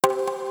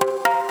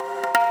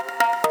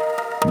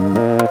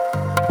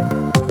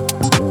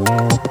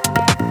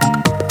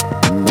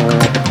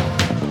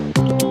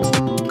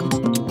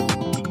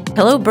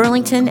Hello,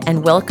 Burlington,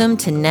 and welcome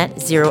to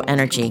Net Zero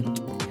Energy.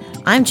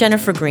 I'm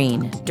Jennifer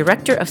Green,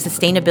 Director of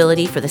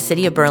Sustainability for the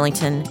City of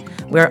Burlington,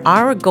 where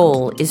our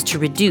goal is to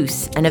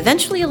reduce and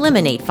eventually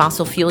eliminate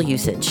fossil fuel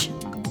usage.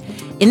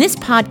 In this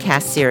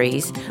podcast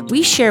series,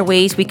 we share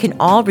ways we can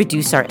all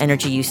reduce our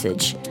energy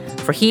usage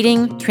for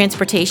heating,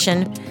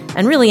 transportation,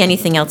 and really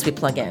anything else we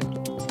plug in.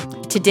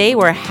 Today,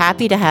 we're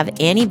happy to have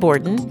Annie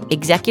Borden,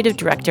 Executive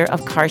Director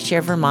of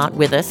CarShare Vermont,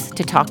 with us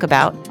to talk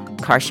about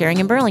car sharing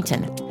in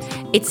Burlington.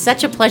 It's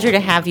such a pleasure to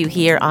have you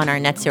here on our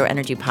Net Zero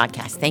Energy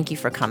podcast. Thank you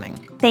for coming.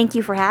 Thank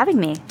you for having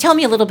me. Tell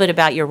me a little bit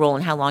about your role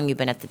and how long you've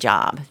been at the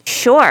job.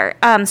 Sure.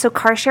 So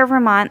CarShare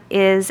Vermont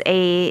is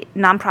a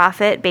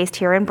nonprofit based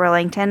here in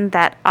Burlington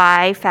that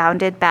I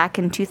founded back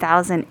in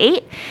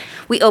 2008.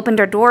 We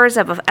opened our doors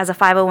as a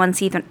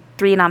 501c3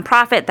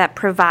 nonprofit that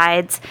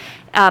provides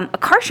a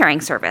car sharing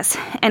service.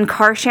 And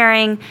car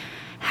sharing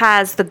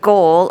has the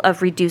goal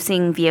of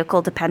reducing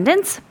vehicle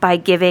dependence by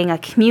giving a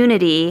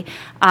community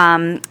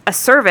a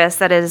service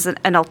that is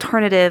an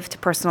alternative to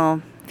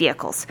personal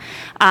vehicles.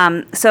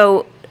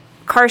 So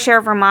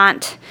CarShare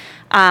Vermont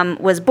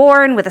was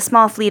born with a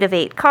small fleet of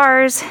 8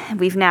 cars.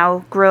 We've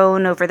now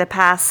grown over the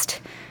past,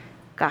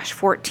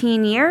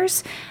 14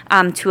 years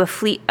to a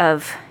fleet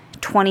of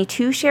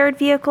 22 shared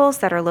vehicles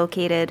that are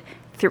located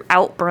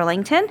throughout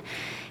Burlington,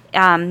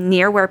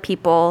 near where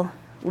people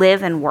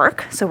live and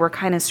work. So we're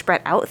kind of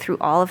spread out through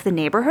all of the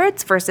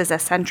neighborhoods versus a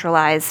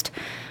centralized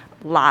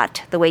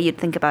lot, the way you'd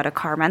think about a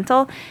car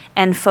rental.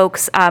 And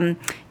folks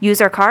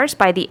use our cars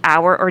by the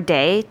hour or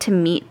day to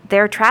meet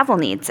their travel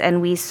needs.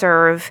 And we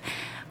serve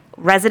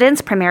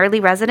residents, primarily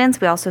residents.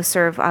 We also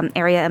serve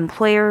area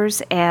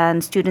employers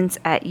and students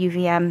at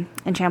UVM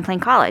and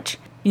Champlain College.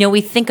 You know,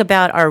 we think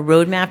about our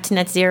roadmap to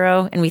net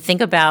zero, and we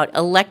think about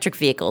electric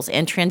vehicles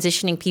and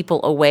transitioning people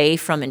away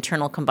from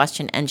internal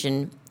combustion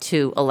engine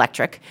to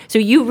electric. So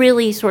you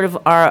really sort of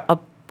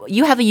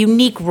you have a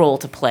unique role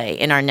to play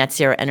in our net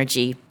zero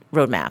energy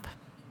roadmap.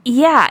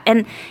 Yeah,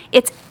 and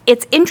it's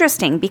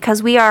interesting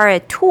because we are a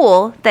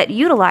tool that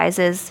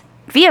utilizes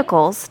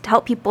vehicles to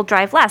help people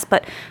drive less.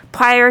 But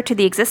prior to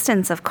the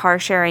existence of car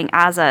sharing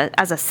as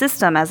a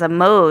system, as a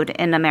mode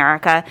in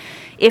America,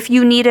 if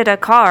you needed a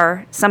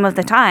car some of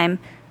the time,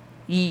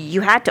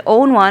 you had to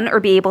own one or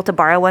be able to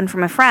borrow one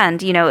from a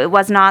friend. You know, it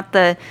was not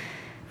the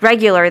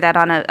regular that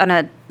on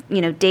a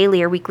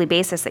daily or weekly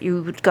basis that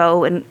you would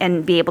go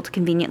and be able to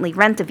conveniently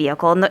rent a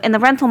vehicle. And the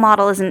rental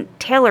model isn't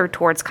tailored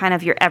towards kind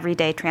of your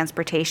everyday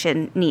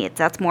transportation needs.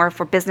 That's more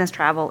for business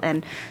travel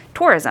and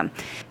tourism.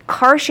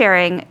 Car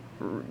sharing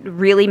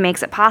really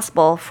makes it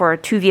possible for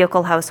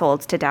 2-vehicle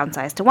households to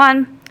downsize to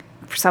 1,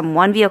 for some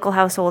 1-vehicle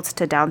households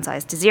to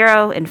downsize to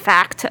 0. In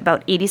fact,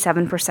 about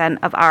 87%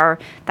 of our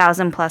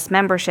 1,000-plus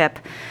membership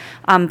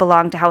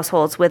belong to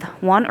households with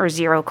 1 or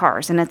 0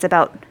 cars, and it's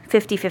about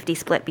 50-50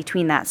 split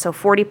between that. So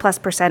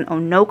 40+%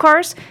 own no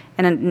cars,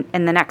 and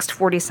the next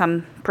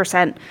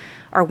 40-some%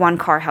 are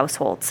 1-car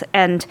households.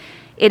 And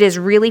it is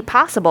really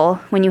possible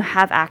when you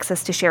have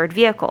access to shared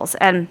vehicles.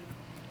 And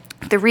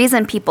the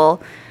reason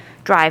people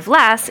drive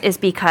less is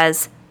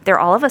because they're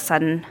all of a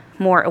sudden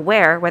more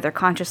aware, whether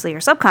consciously or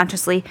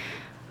subconsciously,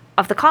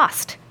 of the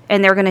cost.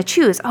 And they're going to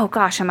choose, oh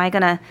gosh, am I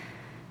going to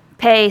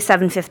pay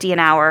 $7.50 an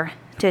hour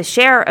to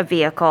share a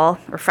vehicle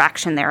or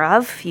fraction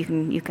thereof?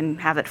 You can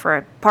have it for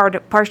a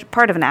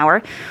part of an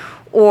hour.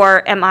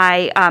 Or am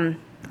I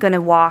going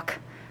to walk,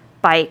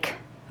 bike,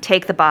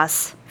 take the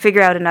bus,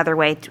 figure out another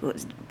way to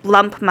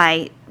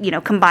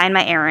combine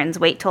my errands,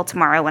 wait till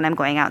tomorrow when I'm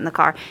going out in the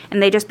car.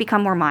 And they just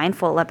become more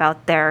mindful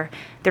about their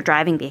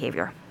driving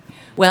behavior.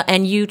 Well,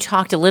 and you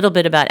talked a little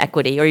bit about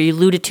equity, or you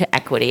alluded to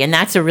equity, and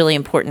that's a really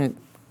important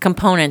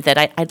component that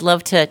I'd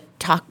love to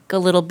talk a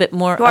little bit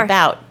more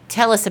about.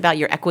 Tell us about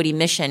your equity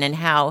mission and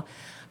how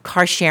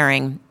car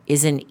sharing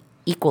is an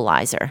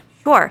equalizer.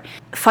 Sure.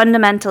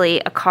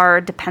 Fundamentally, a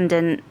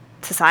car-dependent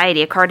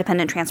society, a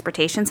car-dependent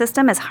transportation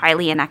system is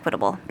highly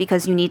inequitable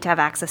because you need to have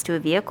access to a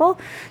vehicle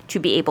to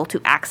be able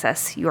to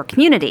access your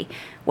community,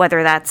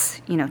 whether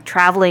that's,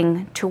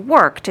 traveling to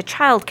work, to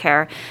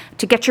childcare,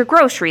 to get your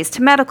groceries,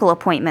 to medical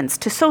appointments,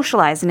 to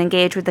socialize and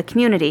engage with the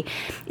community.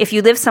 If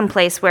you live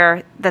someplace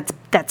where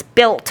that's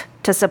built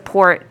to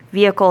support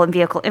vehicle and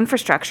vehicle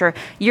infrastructure,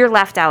 you're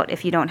left out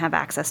if you don't have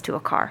access to a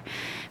car.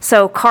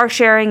 So car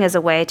sharing is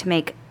a way to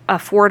make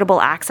affordable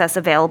access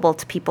available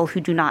to people who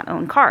do not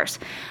own cars,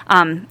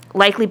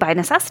 likely by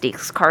necessity,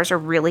 because cars are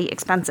really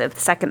expensive, the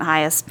second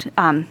highest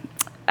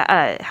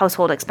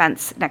household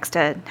expense next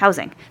to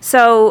housing.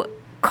 So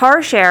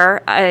car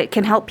share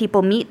can help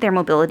people meet their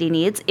mobility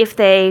needs if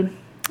they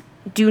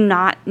do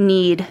not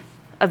need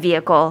a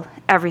vehicle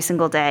every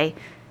single day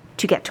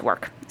to get to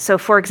work. So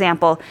for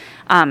example,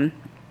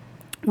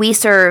 we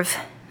serve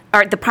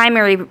the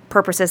primary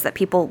purposes that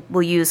people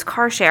will use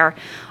car share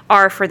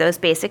are for those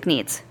basic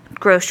needs: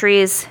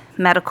 groceries,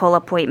 medical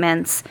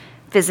appointments,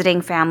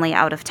 visiting family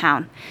out of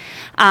town.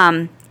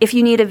 If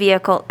you need a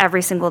vehicle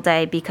every single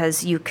day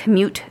because you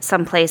commute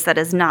someplace that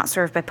is not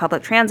served by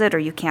public transit or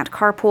you can't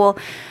carpool,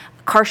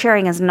 car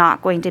sharing is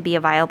not going to be a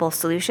viable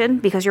solution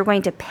because you're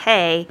going to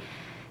pay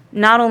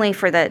not only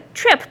for the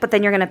trip, but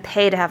then you're going to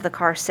pay to have the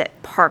car sit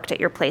parked at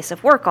your place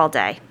of work all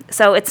day.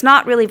 So it's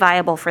not really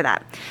viable for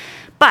that.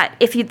 But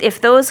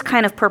if those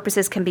kind of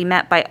purposes can be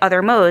met by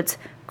other modes,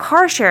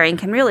 car sharing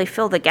can really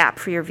fill the gap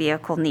for your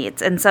vehicle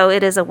needs. And so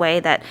it is a way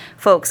that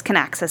folks can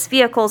access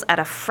vehicles at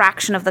a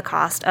fraction of the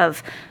cost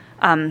of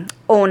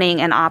owning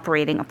and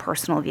operating a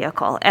personal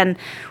vehicle. And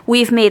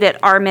we've made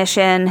it our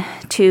mission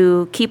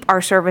to keep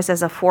our service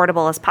as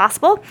affordable as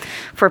possible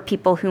for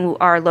people who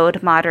are low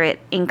to moderate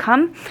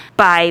income.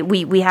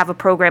 We have a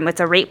program, it's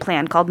a rate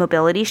plan called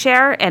Mobility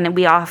Share, and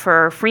we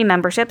offer free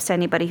memberships to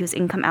anybody who's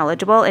income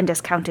eligible and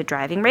discounted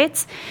driving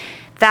rates.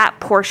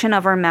 That portion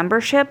of our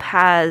membership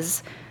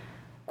has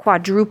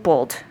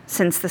quadrupled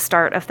since the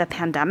start of the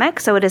pandemic.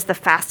 So it is the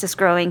fastest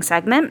growing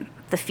segment.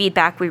 The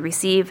feedback we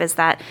receive is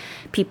that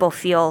people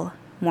feel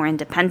more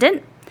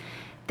independent,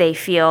 they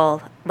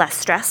feel less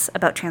stress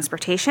about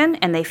transportation,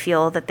 and they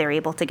feel that they're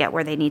able to get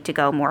where they need to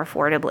go more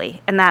affordably.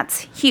 And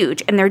that's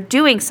huge. And they're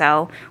doing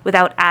so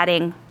without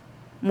adding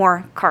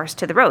more cars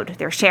to the road.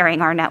 They're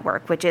sharing our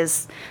network, which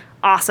is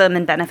awesome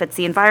and benefits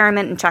the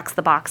environment and checks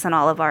the box on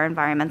all of our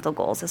environmental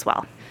goals as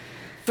well.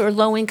 For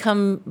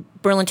low-income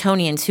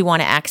Burlingtonians who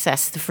want to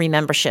access the free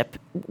membership,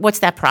 what's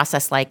that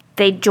process like?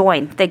 They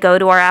join. They go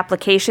to our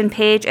application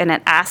page, and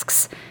it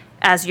asks,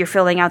 as you're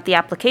filling out the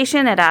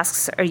application, it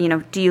asks,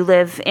 do you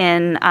live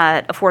in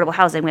affordable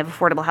housing? We have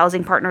affordable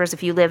housing partners.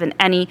 If you live in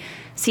any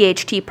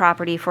CHT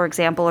property, for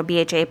example, or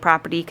BHA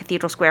property,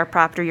 Cathedral Square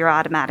property, you're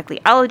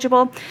automatically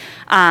eligible.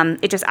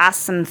 It just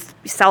asks some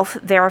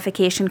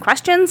self-verification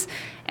questions,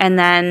 and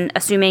then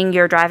assuming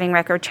your driving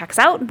record checks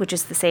out, which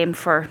is the same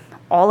for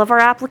all of our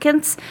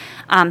applicants,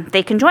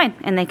 they can join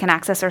and they can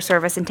access our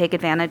service and take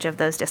advantage of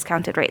those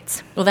discounted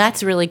rates. Well,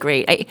 that's really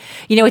great.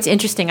 It's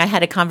interesting. I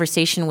had a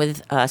conversation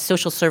with a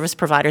social service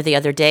provider the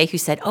other day who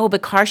said,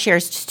 but car share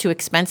is just too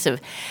expensive.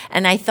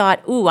 And I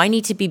thought, I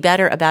need to be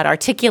better about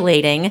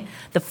articulating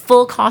the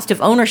full cost of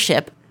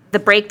ownership. The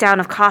breakdown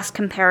of cost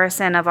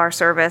comparison of our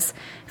service.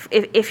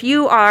 If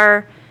you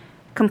are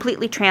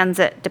completely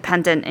transit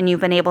dependent and you've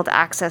been able to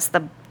access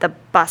the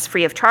bus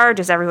free of charge,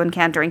 as everyone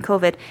can during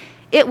COVID,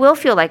 it will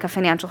feel like a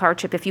financial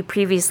hardship if you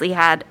previously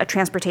had a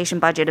transportation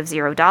budget of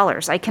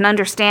 $0. I can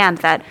understand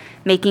that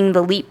making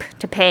the leap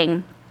to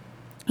paying,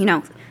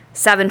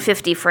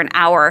 $7.50 for an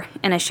hour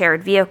in a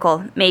shared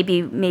vehicle may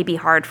be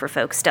hard for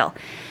folks still.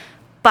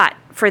 But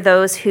for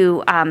those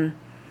who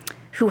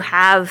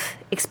have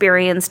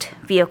experienced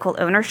vehicle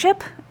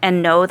ownership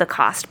and know the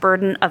cost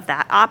burden of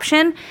that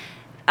option,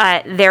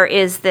 there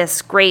is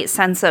this great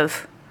sense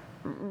of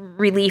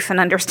relief and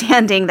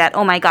understanding that,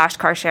 oh my gosh,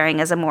 car sharing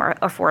is a more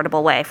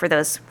affordable way for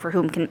those for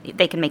whom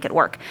they can make it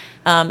work.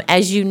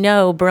 As you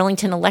know,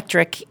 Burlington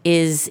Electric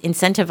is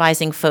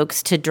incentivizing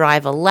folks to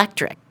drive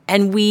electric.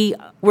 And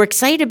we're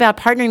excited about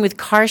partnering with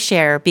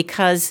CarShare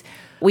because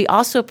we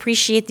also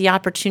appreciate the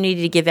opportunity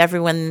to give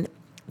everyone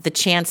the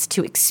chance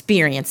to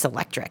experience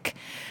electric.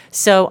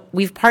 So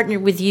we've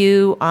partnered with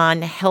you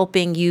on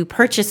helping you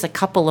purchase a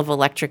couple of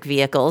electric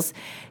vehicles.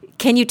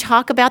 Can you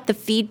talk about the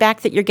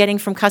feedback that you're getting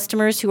from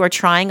customers who are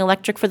trying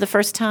electric for the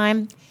first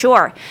time?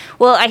 Sure.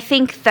 Well, I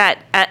think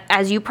that,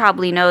 as you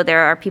probably know, there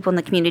are people in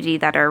the community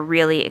that are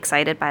really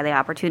excited by the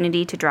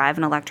opportunity to drive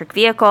an electric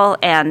vehicle,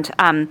 and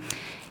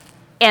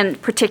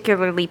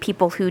particularly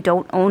people who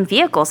don't own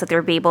vehicles, that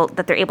they're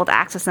able to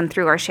access them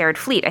through our shared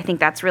fleet. I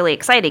think that's really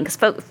exciting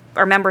because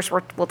our members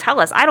will tell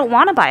us, I don't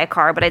want to buy a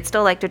car, but I'd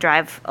still like to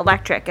drive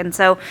electric. And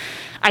so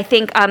I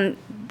think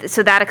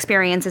so that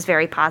experience is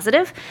very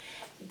positive.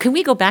 Can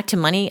we go back to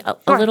money a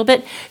little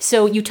bit?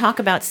 So you talk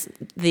about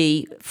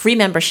the free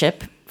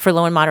membership for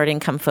low and moderate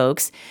income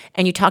folks,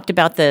 and you talked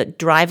about the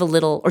drive a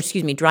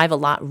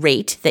lot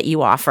rate that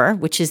you offer,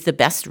 which is the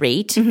best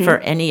rate for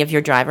any of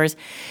your drivers.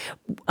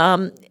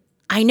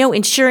 I know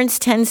insurance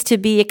tends to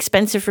be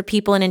expensive for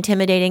people and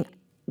intimidating.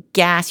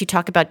 Gas, you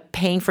talk about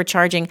paying for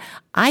charging.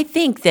 I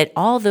think that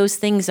all those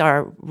things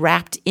are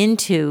wrapped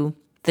into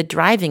the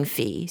driving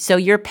fee. So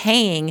you're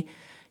paying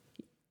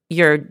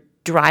your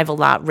drive a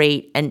lot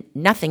rate and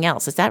nothing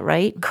else. Is that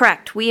right?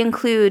 Correct. We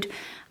include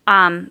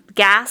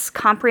gas,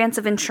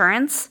 comprehensive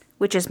insurance,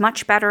 which is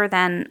much better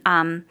than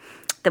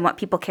what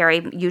people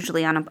carry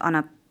usually on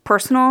a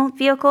personal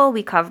vehicle.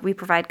 We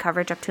provide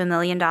coverage up to $1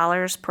 million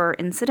per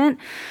incident.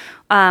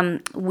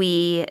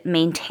 We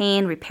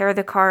repair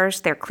the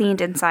cars. They're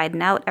cleaned inside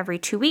and out every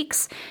 2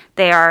 weeks.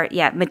 They are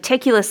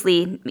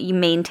meticulously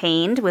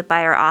maintained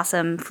by our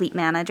awesome fleet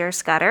manager,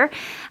 Scudder.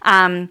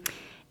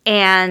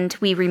 And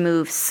we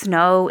remove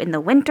snow in the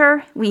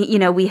winter.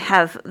 We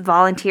have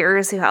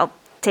volunteers who help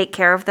take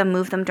care of them,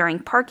 move them during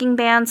parking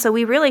bans. So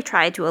we really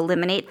try to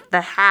eliminate the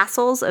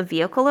hassles of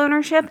vehicle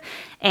ownership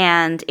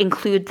and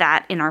include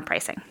that in our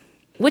pricing.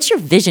 What's your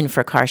vision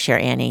for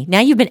CarShare, Annie? Now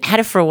you've been at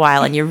it for a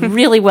while and you're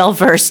really well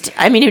versed.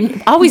 I mean,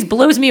 it always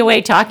blows me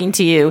away talking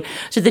to you.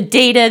 So the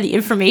data, the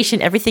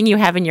information, everything you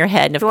have in your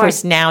head, and of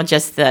course now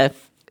just the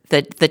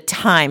the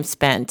time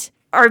spent.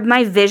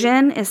 My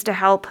vision is to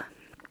help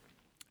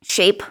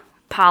shape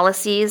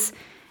policies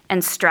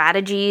and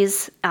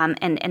strategies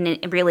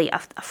and really a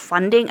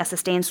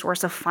sustained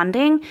source of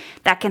funding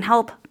that can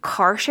help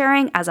car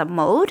sharing as a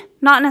mode,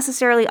 not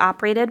necessarily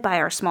operated by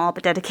our small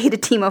but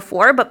dedicated team of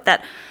 4, but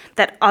that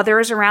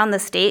others around the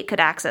state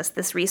could access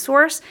this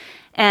resource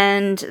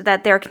and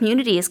that their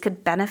communities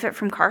could benefit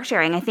from car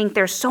sharing. I think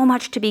there's so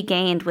much to be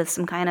gained with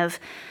some kind of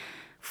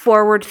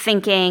forward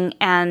thinking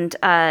and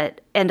a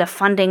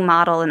funding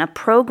model and a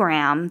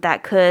program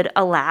that could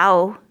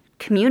allow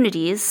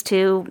communities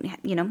to,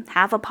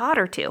 have a pod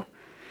or two.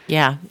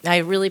 Yeah, I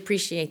really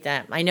appreciate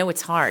that. I know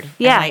it's hard.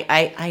 Yeah,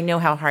 I know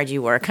how hard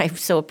you work.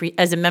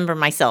 As a member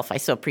myself, I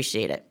so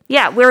appreciate it.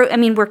 Yeah, we're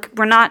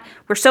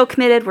so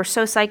committed. We're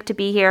so psyched to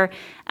be here,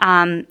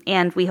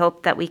 and we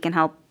hope that we can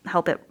help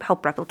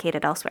replicate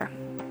it elsewhere.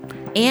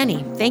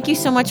 Annie, thank you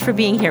so much for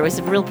being here. It was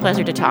a real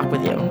pleasure to talk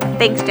with you.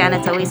 Thanks, Jen.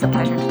 It's always a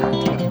pleasure to talk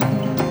to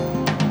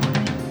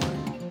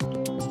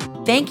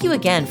you. Thank you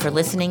again for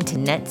listening to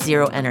Net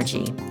Zero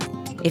Energy.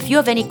 If you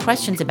have any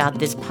questions about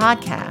this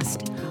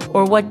podcast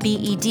or what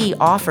BED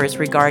offers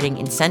regarding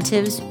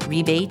incentives,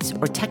 rebates,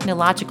 or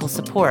technological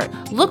support,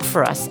 look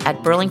for us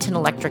at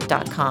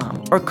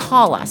burlingtonelectric.com or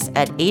call us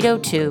at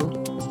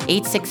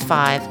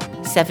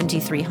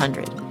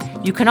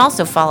 802-865-7300. You can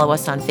also follow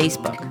us on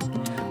Facebook.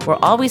 We're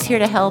always here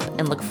to help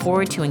and look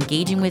forward to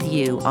engaging with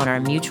you on our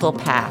mutual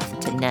path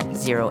to net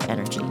zero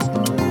energy.